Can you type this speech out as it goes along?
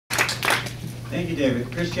Thank you, David.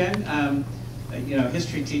 Christian, you know,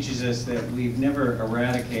 history teaches us that we've never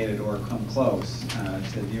eradicated or come close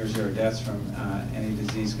to near zero deaths from any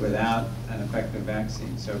disease without an effective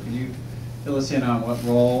vaccine. So can you fill us in on what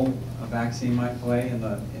role a vaccine might play in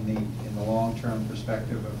the long-term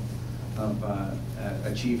perspective of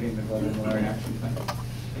achieving the Global Malaria Action Plan?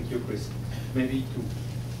 Thank you, Chris. Maybe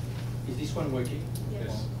is this one working? Yes.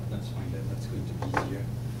 Well, that's fine. That's going to be easier.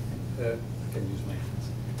 I can use my hands.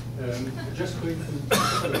 Just going through a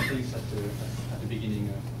couple of things at the beginning.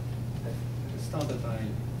 An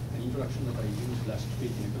introduction that I used last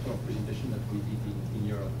week in a couple of presentations that we did in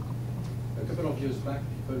Europe. A couple of years back,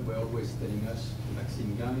 people were always telling us, the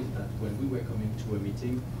vaccine guys, that when we were coming to a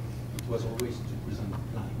meeting, it was always to present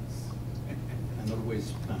plans, and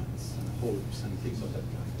always plans and hopes and things of that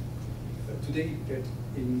kind. Today,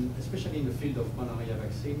 especially in the field of malaria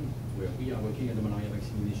vaccine, where we are working at the Malaria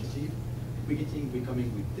Vaccine Initiative, we're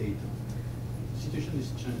coming with data. The situation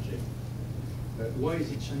is changing. Why is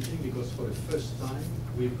it changing? Because for the first time,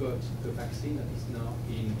 we've got a vaccine that is now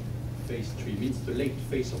in phase 3, means the late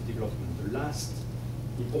phase of development, the last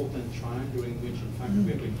important trial during which, in fact,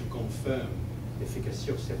 we are going to confirm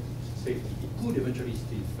efficacy or safety. It could eventually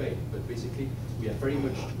still fail, but basically, we are very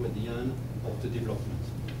much toward the end of the development.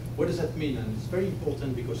 What does that mean? And it's very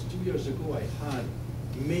important because 2 years ago, I had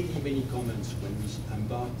many comments when we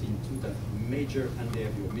embarked into that major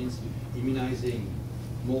endeavor, means immunizing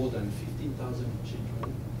more than 15,000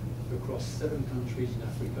 children across 7 countries in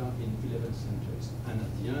Africa in 11 centers. And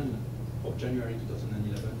at the end of January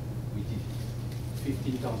 2011, we did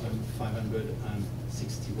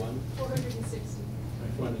 15,561. 460.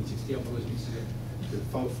 460, I'm always mixing it,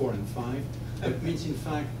 4 and 5. That means, in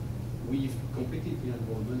fact, we've completed the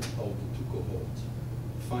enrollment of the 2 cohorts,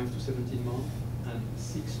 5 to 17 months and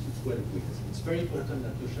 6 to 12 weeks. It's very important,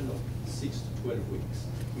 that notion of 6 to 12 weeks.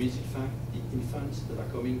 It means, in fact, the infants that are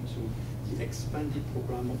coming to the expanded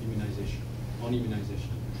program of immunization, on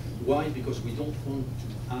immunization. Why? Because we don't want to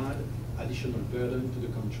add additional burden to the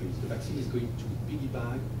countries. The vaccine is going to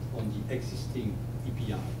piggyback on the existing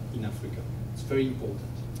EPI in Africa. It's very important.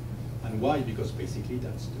 And why? Because basically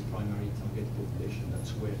that's the primary target population.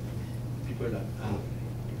 That's where people are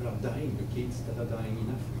dying, the kids that are dying in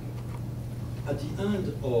Africa. At the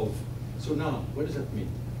end of, so now, what does that mean?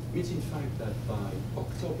 It means, in fact, that by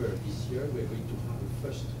October this year, we're going to have the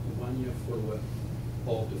first 1-year follow-up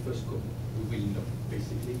of the first cohort. We will know,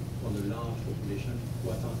 basically, on a large population,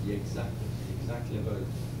 what are the exact level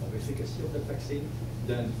of efficacy of the vaccine.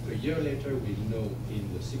 Then a year later, we'll know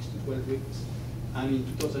in the 6 to 12 weeks. And in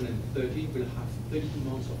 2013, we'll have 32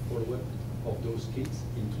 months of follow-up of those kids.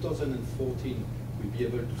 In 2014, we'll be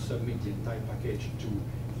able to submit the entire package to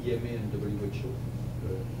EMA and WHO,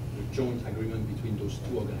 the joint agreement between those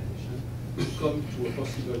 2 organizations, to come to a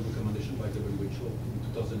possible recommendation by WHO in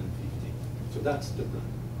 2015. So that's the plan.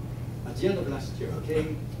 At the end of last year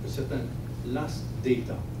came a certain last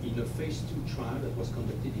data in a phase 2 trial that was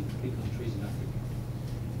conducted in 3 countries in Africa.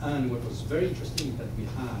 And what was very interesting is that we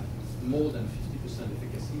had more than 50%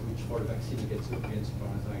 efficacy, which for a vaccine against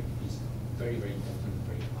parasite is very important,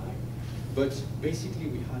 very high. But basically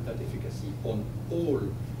we had that efficacy on all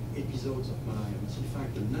episodes of malaria. In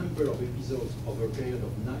fact, the number of episodes over a period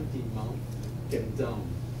of 19 months came down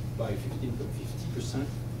by 50%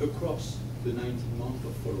 across the 19 months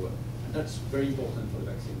of follow-up. And that's very important for the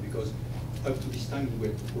vaccine because up to this time we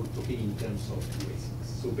were talking in terms of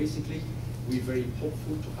risks. So basically, we're very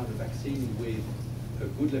hopeful to have a vaccine with a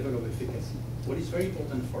good level of efficacy. What is very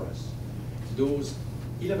important for us, those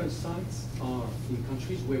 11 sites are in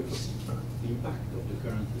countries where we see the impact of the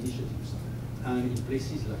current initiatives. And in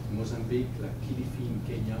places like Mozambique, like Kilifi in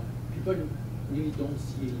Kenya, people really don't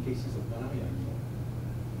see any cases of malaria anymore.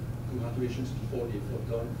 Congratulations to all the effort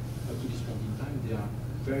done up to this point in time. They are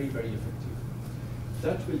very effective.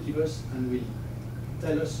 That will give us and will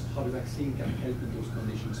tell us how the vaccine can help in those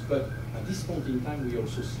conditions. But at this point in time, we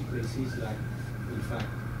also see places like, in fact,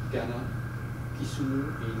 Ghana,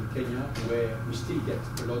 Kisumu in Kenya, where we still get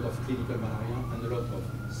a lot of clinical malaria and a lot of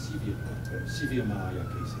severe malaria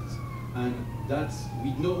cases. And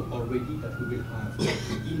we know already that we will have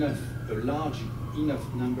a large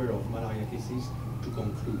enough number of malaria cases to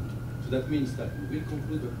conclude. So that means that we will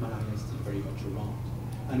conclude that malaria is still very much around.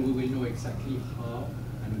 And we will know exactly how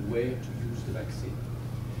and where to use the vaccine.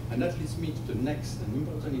 And that leads me to the next and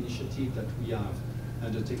important initiative that we have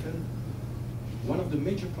undertaken. One of the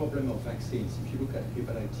major problems of vaccines, if you look at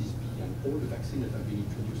hepatitis B and all the vaccines that have been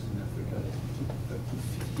introduced in Africa, it took up to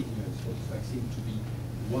 15 years for this vaccine to be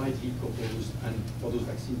widely proposed and for those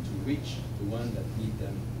vaccines to reach the one that need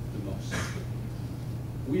them the most.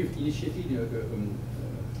 We've initiated a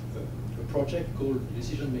project called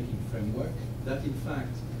Decision-Making Framework that in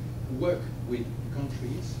fact work with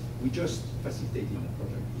countries. We just facilitated that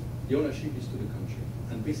project. The ownership is to the country.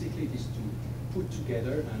 And basically it is to put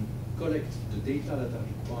together and collect the data that are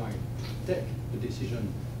required to take the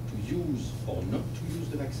decision to use or not to use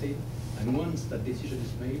the vaccine. And once that decision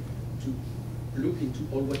is made, to look into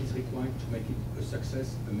all what is required to make it a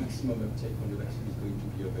success, a maximum uptake when the vaccine is going to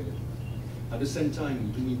be available. At the same time,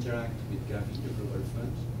 we do interact with Gavi, the Global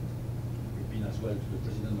Fund. We've been as well to the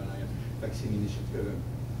President Malaria Vaccine Initiative.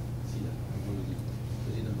 See that, I'm one of the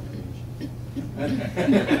President Malaria Initiative.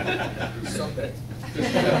 You saw that.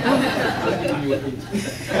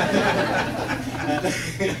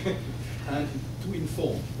 And to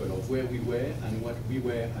inform people of where we were and what we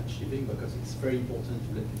were achieving, because it's very important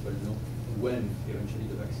to let people know when eventually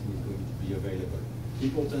the vaccine is going to be available.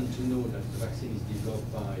 Important to know that the vaccine is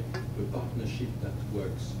developed by a partnership that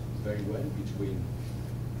works very well between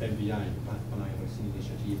MVI, the Malaria Vaccine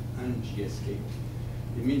Initiative, and GSK.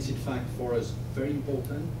 It means, in fact, for us, very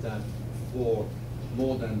important that for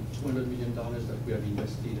more than $200 million that we have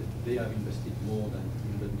invested, they have invested more than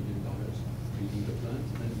 $300 million building the plant.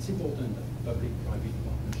 And it's important that public-private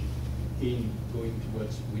partnership in going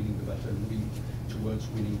towards winning the battle, moving towards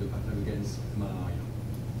winning the battle against malaria.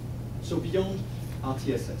 So beyond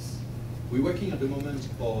RTSS, we're working at the moment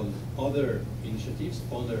on other initiatives,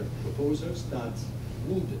 other proposals that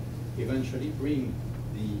would eventually bring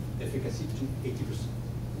the efficacy to 80%.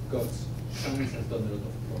 Because science has done a lot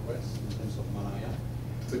of progress in terms of malaria,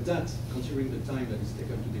 but that, considering the time that it's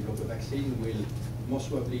taken to develop a vaccine, will most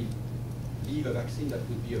probably leave a vaccine that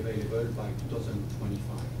would be available by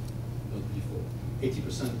 2025, not before.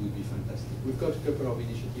 80% would be fantastic. We've got a couple of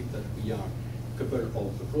initiatives that we are, a couple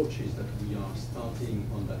of approaches that we are starting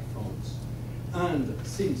on that front. And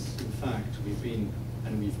since, in fact, we've been,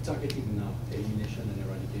 and we've targeted now elimination and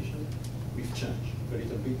eradication, we've changed a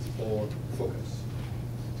little bit our focus.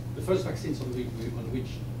 The first vaccines on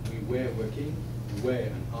which we were working were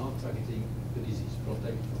and are targeting the disease,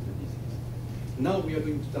 protect from the disease. Now we are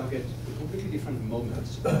going to target a completely different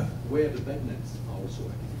moments where the bed nets are also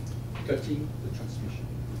active, cutting the transmission.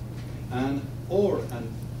 And it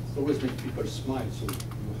always makes people smile, so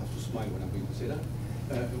you have to smile when I'm going to say that.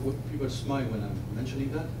 People smile when I'm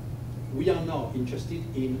mentioning that. We are now interested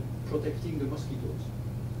in protecting the mosquitoes.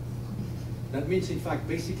 That means, in fact,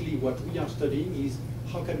 basically what we are studying is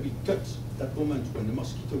how can we cut that moment when the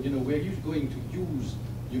mosquito, we're going to use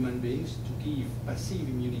human beings to give passive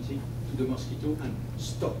immunity to the mosquito and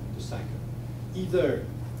stop the cycle, either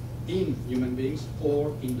in human beings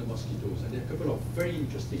or in the mosquitoes. And there are a couple of very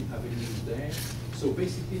interesting avenues there. So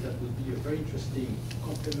basically that will be a very interesting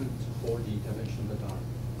complement to all the interventions that are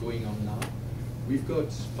going on now. We've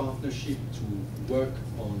got partnership to work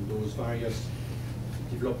on those various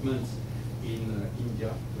developments in India,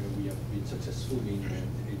 where we have been successful in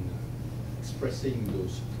expressing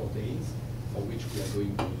those proteins, for which we are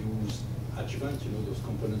going to use adjuvant, those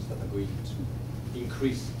components that are going to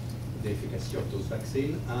increase the efficacy of those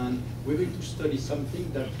vaccines. And we're going to study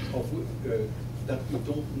something that we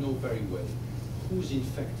don't know very well. Who's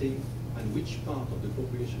infecting and which part of the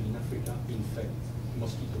population in Africa infect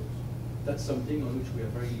mosquitoes. That's something on which we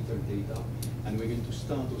have very little data, and we're going to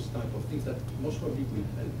start those type of things that most probably will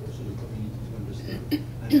help also the community to understand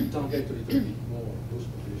and to target a little bit more those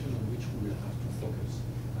populations on which we will have to focus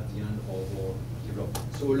at the end of our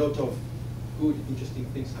development. So a lot of good, interesting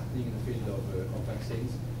things happening in the field of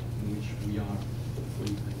vaccines, in which we are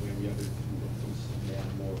hopefully, and where we are going to do things,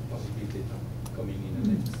 more positive data coming in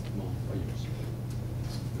the next month or years.